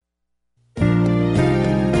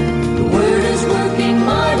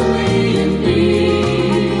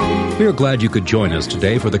We're glad you could join us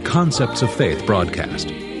today for the Concepts of Faith broadcast.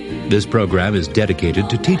 This program is dedicated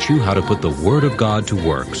to teach you how to put the Word of God to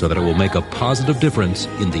work so that it will make a positive difference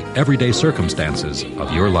in the everyday circumstances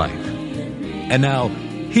of your life. And now,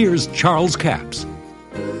 here's Charles Capps.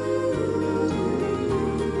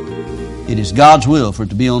 It is God's will for it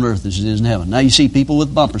to be on earth as it is in heaven. Now you see people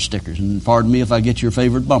with bumper stickers, and pardon me if I get your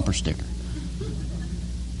favorite bumper sticker.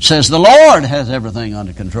 Says the Lord has everything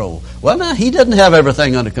under control. Well, now, He doesn't have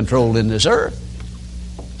everything under control in this earth.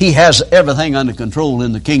 He has everything under control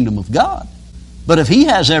in the kingdom of God. But if He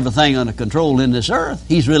has everything under control in this earth,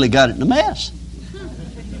 He's really got it in a mess.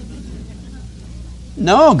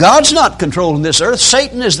 No, God's not controlling this earth.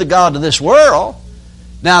 Satan is the god of this world.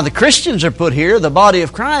 Now, the Christians are put here. The body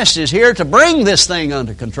of Christ is here to bring this thing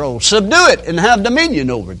under control. Subdue it and have dominion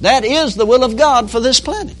over it. That is the will of God for this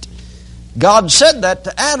planet. God said that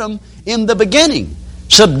to Adam in the beginning.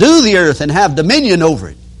 Subdue the earth and have dominion over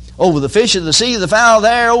it. Over the fish of the sea, the fowl of the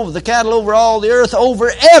air, over the cattle, over all the earth, over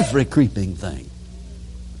every creeping thing.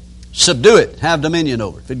 Subdue it. Have dominion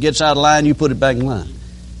over it. If it gets out of line, you put it back in line.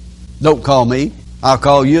 Don't call me. I'll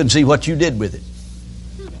call you and see what you did with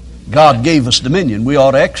it. God gave us dominion. We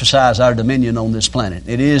ought to exercise our dominion on this planet.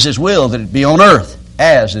 It is His will that it be on earth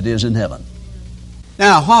as it is in heaven.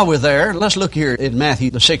 Now, while we're there, let's look here in Matthew,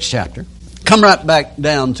 the 6th chapter. Come right back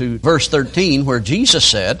down to verse 13 where Jesus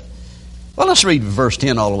said, well, let's read verse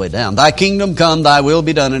 10 all the way down. Thy kingdom come, thy will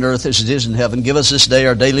be done in earth as it is in heaven. Give us this day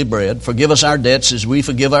our daily bread. Forgive us our debts as we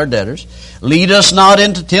forgive our debtors. Lead us not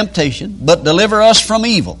into temptation, but deliver us from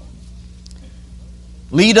evil.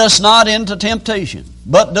 Lead us not into temptation,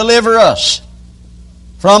 but deliver us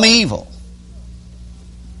from evil.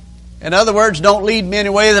 In other words, don't lead me in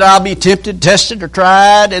a way that I'll be tempted, tested, or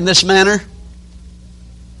tried in this manner.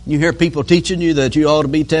 You hear people teaching you that you ought to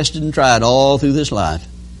be tested and tried all through this life.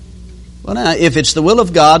 Well, now, if it's the will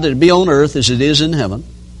of God that it be on earth as it is in heaven,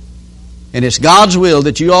 and it's God's will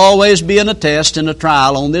that you always be in a test and a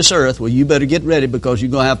trial on this earth, well, you better get ready because you're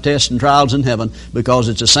going to have tests and trials in heaven because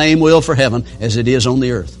it's the same will for heaven as it is on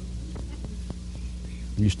the earth.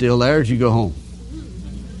 You still there as you go home?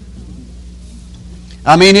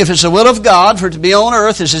 I mean, if it's the will of God for it to be on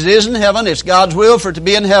earth as it is in heaven, it's God's will for it to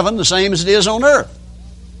be in heaven the same as it is on earth.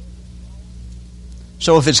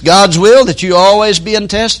 So if it's God's will that you always be in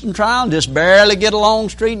test and trial and just barely get along the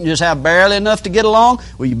street and just have barely enough to get along,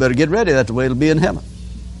 well, you better get ready. That's the way it'll be in heaven.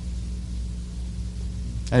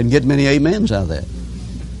 I didn't get many amens out of that.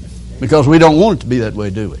 Because we don't want it to be that way,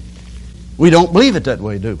 do we? We don't believe it that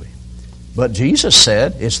way, do we? But Jesus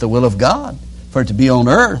said it's the will of God for it to be on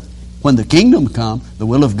earth. When the kingdom come, the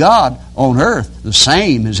will of God on earth, the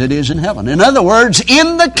same as it is in heaven. In other words,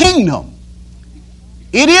 in the kingdom,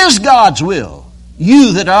 it is God's will,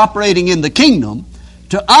 you that are operating in the kingdom,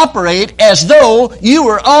 to operate as though you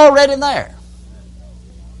were already there.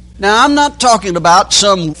 Now, I'm not talking about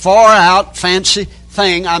some far-out, fancy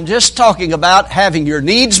thing. I'm just talking about having your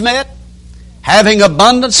needs met, having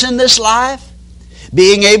abundance in this life,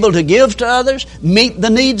 being able to give to others, meet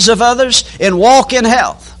the needs of others, and walk in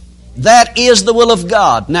health. That is the will of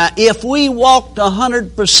God. Now, if we walked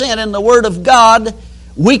 100% in the Word of God,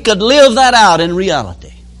 we could live that out in reality.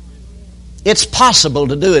 It's possible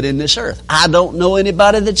to do it in this earth. I don't know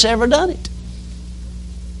anybody that's ever done it.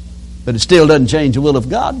 But it still doesn't change the will of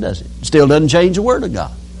God, does it? It still doesn't change the Word of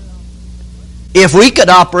God. If we could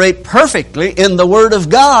operate perfectly in the Word of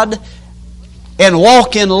God and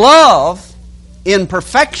walk in love, in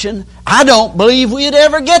perfection, I don't believe we'd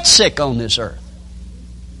ever get sick on this earth.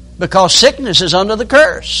 Because sickness is under the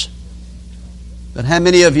curse. But how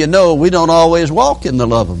many of you know we don't always walk in the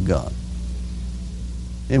love of God?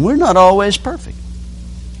 And we're not always perfect.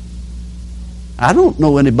 I don't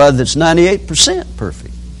know anybody that's 98%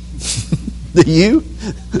 perfect. Do you?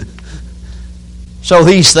 So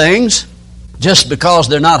these things, just because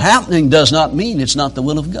they're not happening does not mean it's not the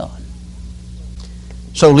will of God.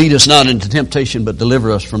 So lead us not into temptation, but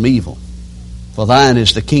deliver us from evil. For thine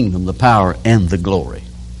is the kingdom, the power, and the glory.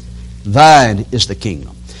 Thine is the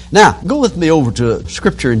kingdom. Now, go with me over to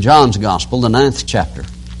Scripture in John's Gospel, the 9th chapter.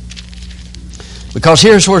 Because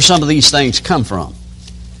here's where some of these things come from.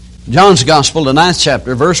 John's Gospel, the 9th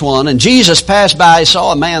chapter, verse 1, and Jesus passed by, he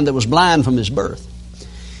saw a man that was blind from his birth.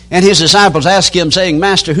 And his disciples asked him, saying,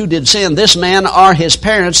 Master, who did sin, this man or his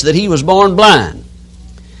parents, that he was born blind?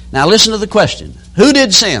 Now listen to the question. Who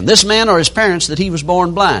did sin, this man or his parents, that he was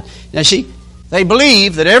born blind? Now see, they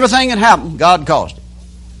believe that everything that happened, God caused it.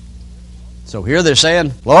 So here they're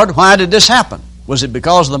saying, Lord, why did this happen? Was it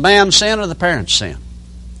because of the man's sin or the parents' sin?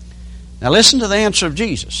 Now listen to the answer of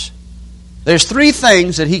Jesus. There's three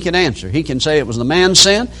things that he can answer. He can say it was the man's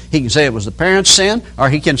sin, he can say it was the parent's sin, or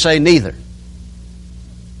he can say neither.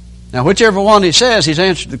 Now, whichever one he says, he's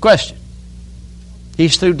answered the question.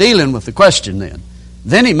 He's through dealing with the question then.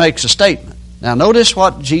 Then he makes a statement. Now, notice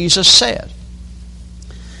what Jesus said.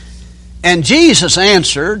 And Jesus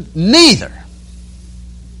answered, neither.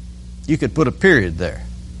 You could put a period there.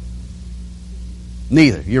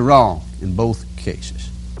 Neither. You're wrong in both cases.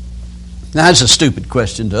 Now, that's a stupid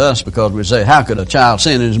question to us because we say, how could a child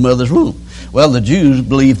sin in his mother's womb? Well, the Jews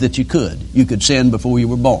believed that you could. You could sin before you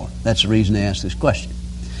were born. That's the reason they asked this question.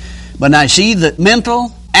 But now see the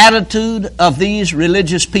mental attitude of these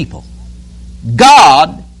religious people.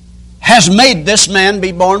 God has made this man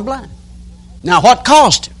be born blind. Now, what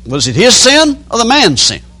caused him? Was it his sin or the man's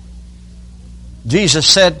sin? Jesus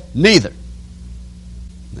said, neither.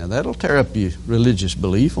 Now, that'll tear up your religious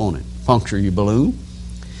belief, won't it? Puncture your balloon.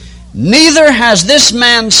 Neither has this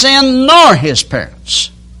man sinned nor his parents.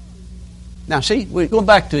 Now, see, we're going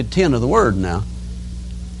back to the intent of the word now.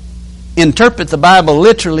 Interpret the Bible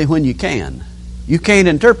literally when you can. You can't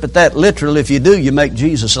interpret that literally. If you do, you make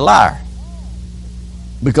Jesus a liar.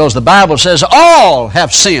 Because the Bible says all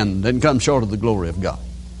have sinned and come short of the glory of God.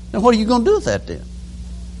 Now, what are you going to do with that then?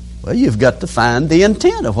 Well, you've got to find the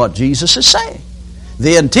intent of what Jesus is saying.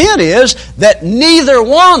 The intent is that neither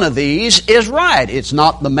one of these is right. It's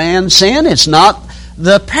not the man's sin. It's not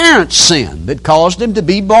the parent's sin that caused him to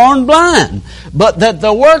be born blind. But that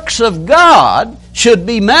the works of God should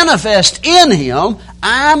be manifest in him.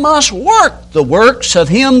 I must work the works of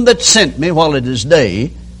him that sent me while it is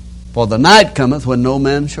day, for the night cometh when no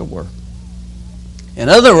man shall work. In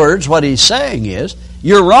other words, what he's saying is,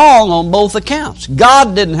 you're wrong on both accounts.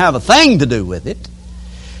 God didn't have a thing to do with it.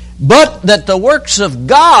 But that the works of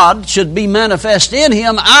God should be manifest in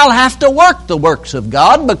him, I'll have to work the works of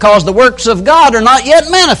God because the works of God are not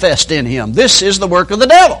yet manifest in him. This is the work of the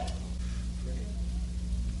devil.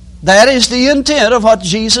 That is the intent of what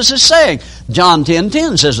Jesus is saying. John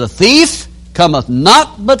 10:10 says, a thief cometh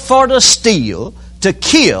not but for to steal, to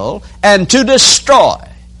kill, and to destroy.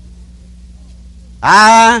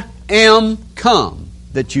 I am come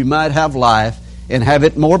that you might have life and have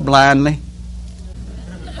it more blindly.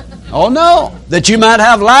 Oh no, that you might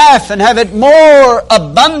have life and have it more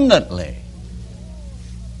abundantly.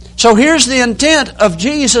 So here's the intent of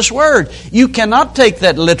Jesus' word. You cannot take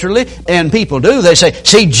that literally, and people do. They say,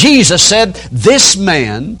 see, Jesus said this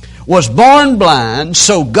man was born blind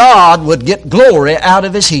so God would get glory out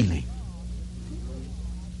of his healing.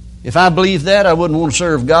 If I believed that, I wouldn't want to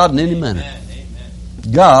serve God in any minute.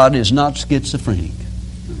 God is not schizophrenic.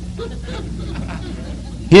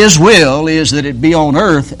 His will is that it be on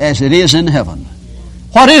earth as it is in heaven.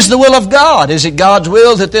 What is the will of God? Is it God's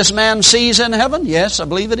will that this man sees in heaven? Yes, I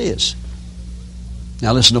believe it is.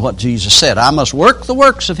 Now listen to what Jesus said. I must work the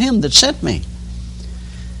works of him that sent me.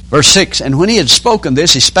 Verse 6, and when he had spoken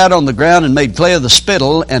this, he spat on the ground and made clay of the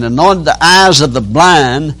spittle and anointed the eyes of the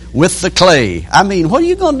blind with the clay. I mean, what are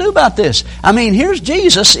you going to do about this? I mean, here's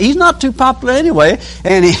Jesus. He's not too popular anyway.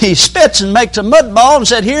 And he spits and makes a mud ball and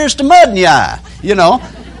said, here's the mud in your eye. You know.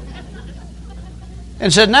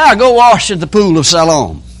 And said, now go wash in the pool of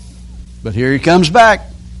Siloam. But here he comes back.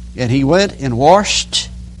 And he went and washed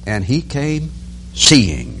and he came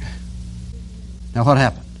seeing. Now what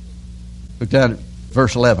happened? Look down at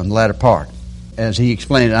verse 11, the latter part. As he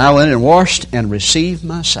explained, I went and washed and received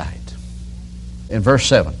my sight. In verse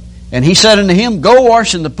 7, and he said unto him, go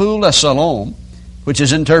wash in the pool of Siloam, which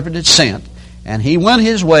is interpreted sent. And he went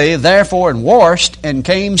his way, therefore, and washed and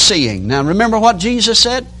came seeing. Now remember what Jesus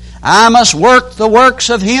said? I must work the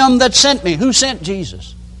works of him that sent me. Who sent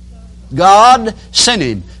Jesus? God sent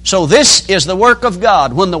him. So this is the work of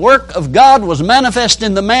God. When the work of God was manifest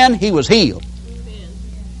in the man, he was healed. Amen.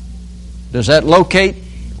 Does that locate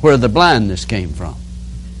where the blindness came from?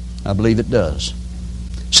 I believe it does.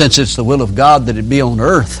 Since it's the will of God that it be on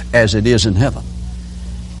earth as it is in heaven.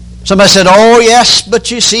 Somebody said, oh yes,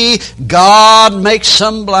 but you see, God makes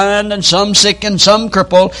some blind and some sick and some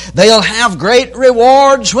crippled. They'll have great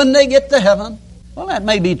rewards when they get to heaven. Well, that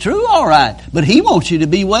may be true, all right, but he wants you to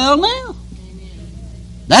be well now.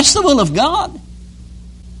 That's the will of God.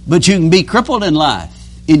 But you can be crippled in life,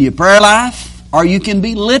 in your prayer life, or you can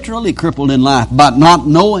be literally crippled in life by not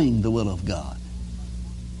knowing the will of God.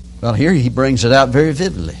 Well, here he brings it out very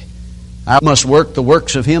vividly. I must work the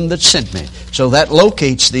works of him that sent me. So that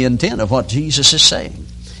locates the intent of what Jesus is saying.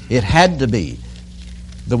 It had to be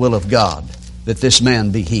the will of God that this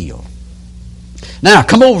man be healed. Now,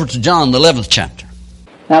 come over to John, the 11th chapter.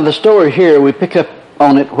 Now, the story here, we pick up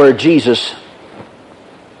on it where Jesus,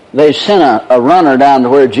 they sent a runner down to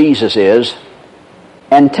where Jesus is,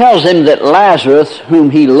 and tells him that Lazarus,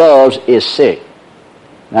 whom he loves, is sick.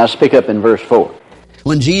 Now let's pick up in verse 4.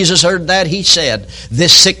 When Jesus heard that, he said,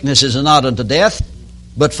 "This sickness is not unto death,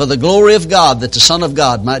 but for the glory of God, that the Son of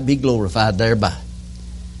God might be glorified thereby."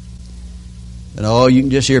 And you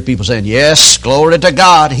can just hear people saying, "Yes, glory to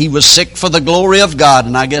God. He was sick for the glory of God,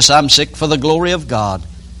 and I guess I'm sick for the glory of God."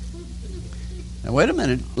 Now wait a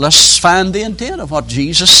minute. Let's find the intent of what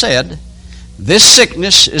Jesus said. This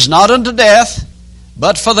sickness is not unto death,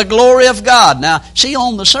 but for the glory of God. Now, see,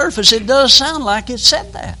 on the surface, it does sound like it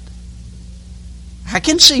said that. I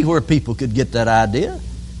can see where people could get that idea.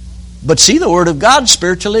 But see, the Word of God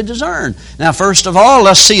spiritually discerned. Now, first of all,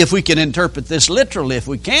 let's see if we can interpret this literally. If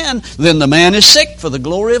we can, then the man is sick for the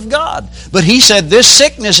glory of God. But he said, this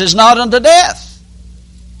sickness is not unto death.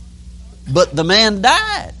 But the man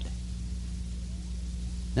died.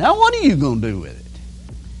 Now, what are you going to do with it?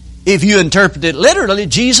 If you interpret it literally,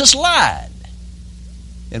 Jesus lied.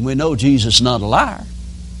 And we know Jesus is not a liar.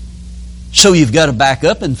 So you've got to back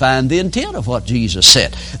up and find the intent of what Jesus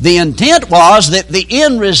said. The intent was that the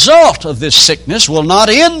end result of this sickness will not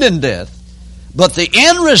end in death, but the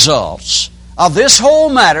end results of this whole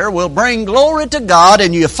matter will bring glory to God,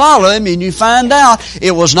 and you follow Him and you find out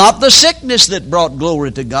it was not the sickness that brought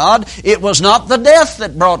glory to God, it was not the death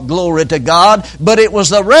that brought glory to God, but it was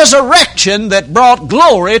the resurrection that brought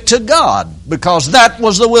glory to God, because that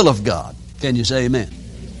was the will of God. Can you say amen?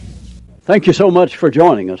 Thank you so much for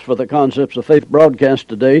joining us for the Concepts of Faith broadcast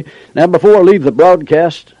today. Now, before I leave the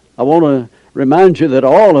broadcast, I want to remind you that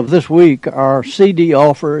all of this week our CD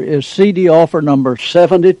offer is CD offer number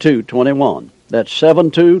 7221. That's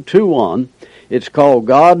 7221. It's called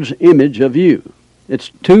God's Image of You.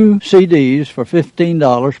 It's 2 CDs for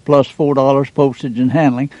 $15 plus $4 postage and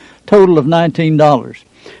handling, total of $19.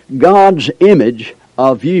 God's Image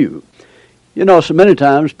of You. You know, so many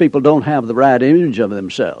times people don't have the right image of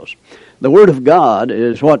themselves. The Word of God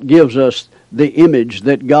is what gives us the image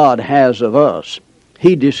that God has of us.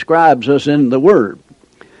 He describes us in the Word.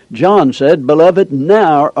 John said, "Beloved,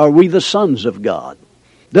 now are we the sons of God.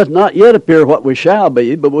 Doth not yet appear what we shall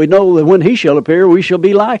be, but we know that when He shall appear, we shall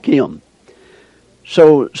be like Him."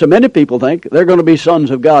 So many people think they're going to be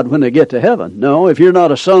sons of God when they get to heaven. No, if you're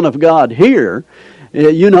not a son of God here,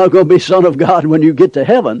 you're not going to be son of God when you get to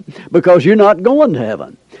heaven, because you're not going to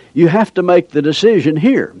heaven. You have to make the decision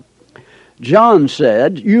here. John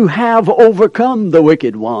said, "You have overcome the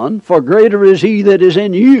wicked one, for greater is he that is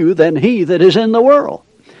in you than he that is in the world."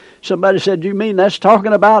 Somebody said, "You mean that's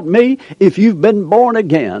talking about me?" If you've been born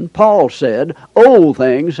again, Paul said, "Old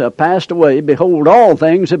things have passed away. Behold, all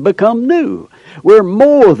things have become new." We're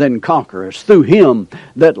more than conquerors through Him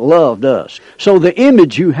that loved us. So the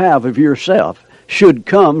image you have of yourself should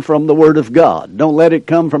come from the Word of God. Don't let it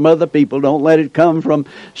come from other people. Don't let it come from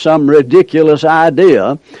some ridiculous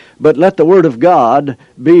idea. But let the Word of God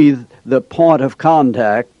be the point of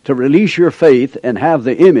contact to release your faith and have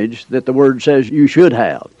the image that the Word says you should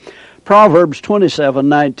have. Proverbs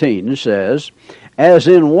 27:19 says, "As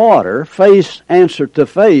in water, face answereth to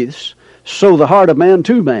face, so the heart of man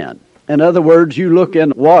to man." In other words, you look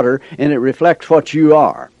in water and it reflects what you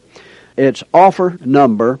are. It's offer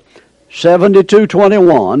number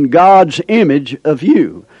 7221, God's Image of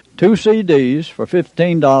You. 2 CDs for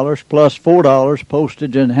 $15 plus $4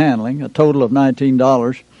 postage and handling, a total of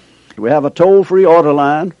 $19. We have a toll-free order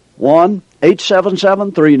line,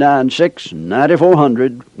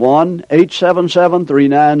 1-877-396-9400,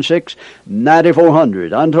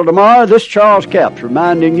 1-877-396-9400. Until tomorrow, this Charles Capps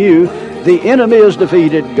reminding you, the enemy is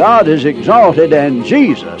defeated, God is exalted, and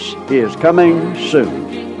Jesus is coming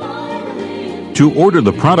soon. To order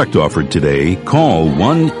the product offered today, call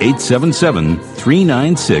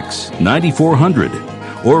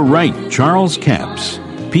 1-877-396-9400 or write Charles Capps,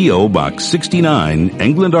 P.O. Box 69,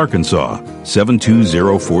 England, Arkansas,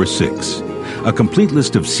 72046. A complete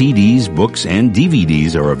list of CDs, books, and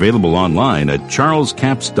DVDs are available online at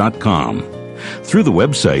charlescapps.com. Through the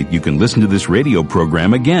website, you can listen to this radio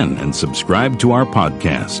program again and subscribe to our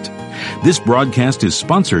podcast. This broadcast is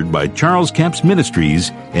sponsored by Charles Capps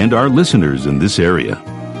Ministries and our listeners in this area.